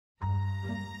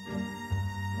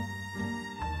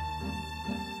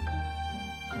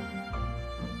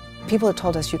People had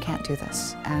told us, you can't do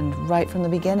this. And right from the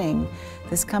beginning,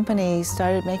 this company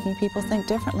started making people think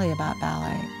differently about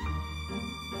ballet.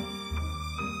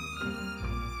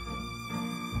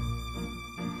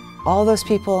 All those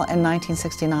people in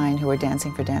 1969 who were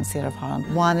dancing for Dance Theater of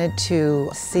Harlem wanted to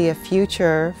see a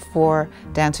future for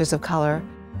dancers of color.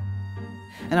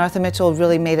 And Arthur Mitchell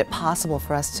really made it possible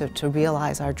for us to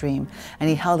realize our dream. And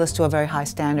he held us to a very high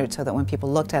standard so that when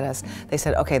people looked at us, they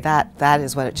said, okay, that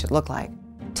is what it should look like.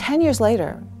 10 years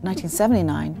later,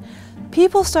 1979,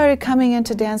 people started coming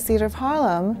into Dance Theater of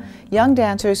Harlem, young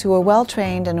dancers who were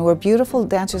well-trained and who were beautiful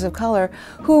dancers of color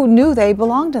who knew they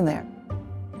belonged in there.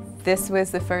 This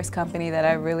was the first company that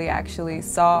I really actually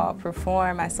saw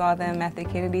perform. I saw them at the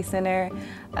Kennedy Center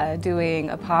doing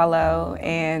Apollo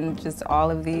and just all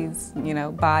of these,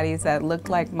 bodies that looked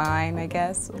like mine, I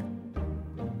guess.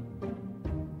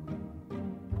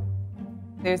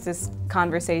 There's this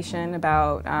conversation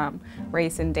about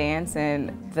race and dance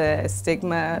and the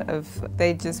stigma of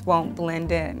they just won't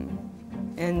blend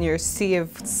in your sea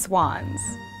of swans.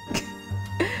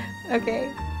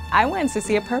 Okay? I went to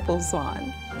see a purple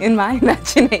swan in my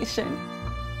imagination.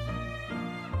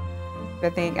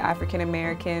 I think African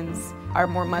Americans are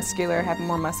more muscular, have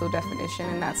more muscle definition,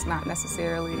 and that's not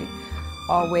necessarily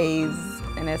always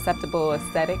an acceptable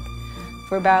aesthetic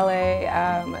for ballet.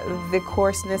 The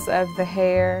coarseness of the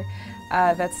hair,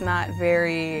 that's not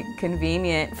very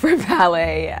convenient for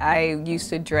ballet. I used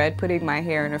to dread putting my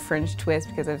hair in a French twist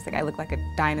because I was like, I look like a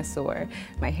dinosaur.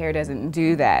 My hair doesn't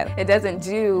do that. It doesn't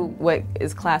do what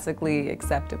is classically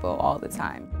acceptable all the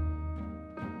time.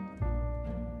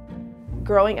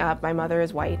 Growing up, my mother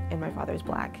is white and my father is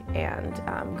black,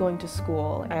 and going to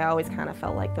school, I always kind of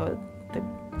felt like the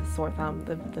sore thumb,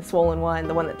 the swollen one,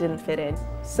 the one that didn't fit in.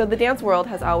 So the dance world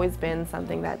has always been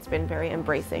something that's been very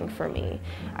embracing for me.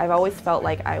 I've always felt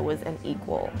like I was an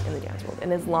equal in the dance world,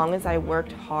 and as long as I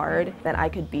worked hard, then I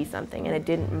could be something, and it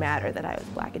didn't matter that I was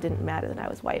black, it didn't matter that I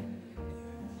was white.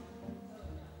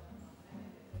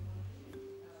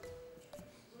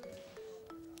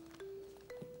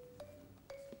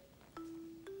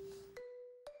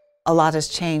 A lot has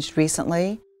changed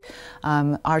recently.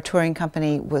 Our touring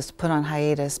company was put on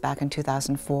hiatus back in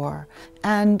 2004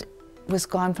 and was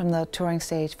gone from the touring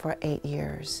stage for 8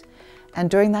 years. And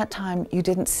during that time, you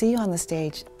didn't see on the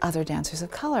stage other dancers of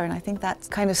color, and I think that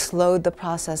kind of slowed the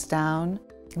process down.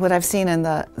 What I've seen in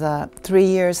the 3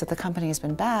 years that the company has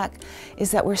been back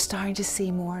is that we're starting to see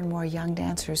more and more young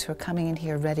dancers who are coming in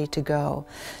here ready to go.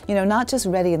 Not just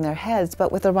ready in their heads,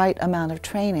 but with the right amount of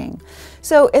training.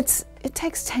 So it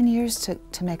takes 10 years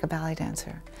to make a ballet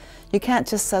dancer. You can't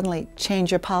just suddenly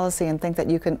change your policy and think that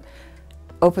you can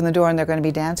open the door and they're going to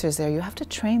be dancers there. You have to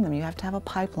train them. You have to have a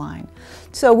pipeline.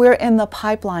 So we're in the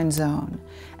pipeline zone,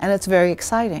 and it's very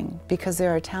exciting because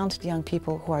there are talented young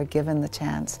people who are given the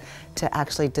chance to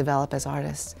actually develop as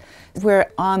artists.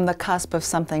 We're on the cusp of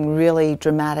something really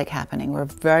dramatic happening. We're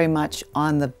very much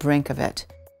on the brink of it.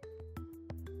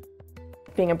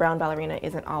 Being a brown ballerina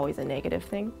isn't always a negative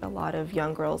thing. A lot of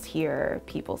young girls hear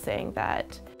people saying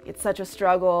that it's such a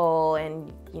struggle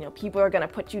and people are going to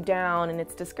put you down and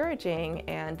it's discouraging,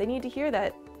 and they need to hear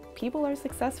that people are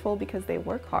successful because they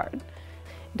work hard.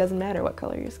 It doesn't matter what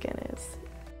color your skin is.